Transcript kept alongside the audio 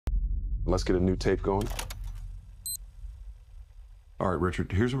Let's get a new tape going. All right,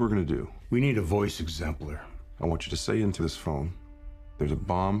 Richard, here's what we're gonna do. We need a voice exemplar. I want you to say into this phone, there's a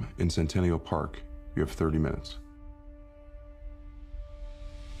bomb in Centennial Park. You have 30 minutes.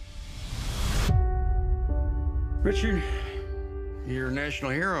 Richard, you're a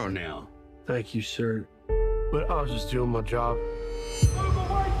national hero now. Thank you, sir. But I was just doing my job.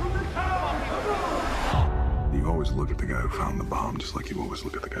 You always look at the guy who found the bomb, just like you always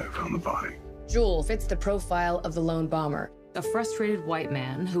look at the guy who found the body. Jewell fits the profile of the lone bomber. A frustrated white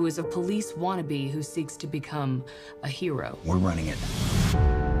man who is a police wannabe who seeks to become a hero. We're running it.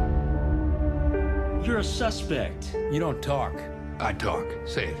 You're a suspect. You don't talk. I talk.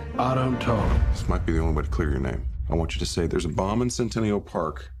 Say it. I don't talk. This might be the only way to clear your name. I want you to say there's a bomb in Centennial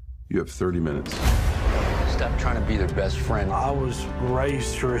Park. You have 30 minutes. Stop trying to be their best friend. I was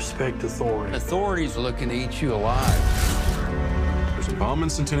raised to respect authority. Authorities are looking to eat you alive. There's a bomb in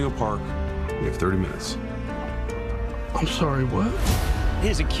Centennial Park. You have 30 minutes. I'm sorry, what?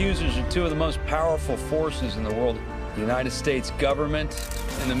 His accusers are two of the most powerful forces in the world, the United States government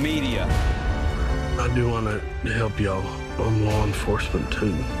and the media. I do want to help y'all. I'm law enforcement,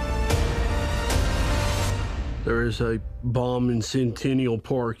 too. There is a bomb in Centennial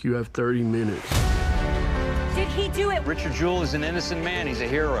Park. You have 30 minutes. Did he do it? Richard Jewell is an innocent man. He's a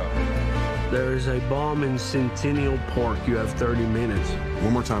hero. There is a bomb in Centennial Park. You have 30 minutes.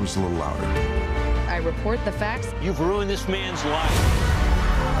 One more time, just a little louder. I report the facts. You've ruined this man's life.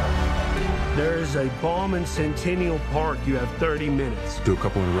 There is a bomb in Centennial Park. You have 30 minutes. Do a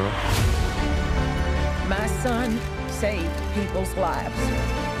couple in a row. My son saved people's lives.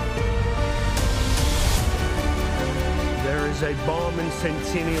 There is a bomb in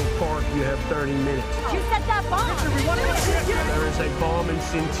Centennial Park. You have 30 minutes. You set that bomb. There is a bomb in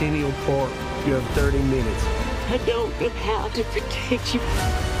Centennial Park. You have 30 minutes. I don't know how to protect you.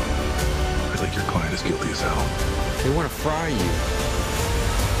 I think your client is guilty as hell. They want to fry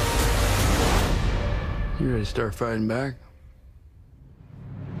you. You ready to start fighting back?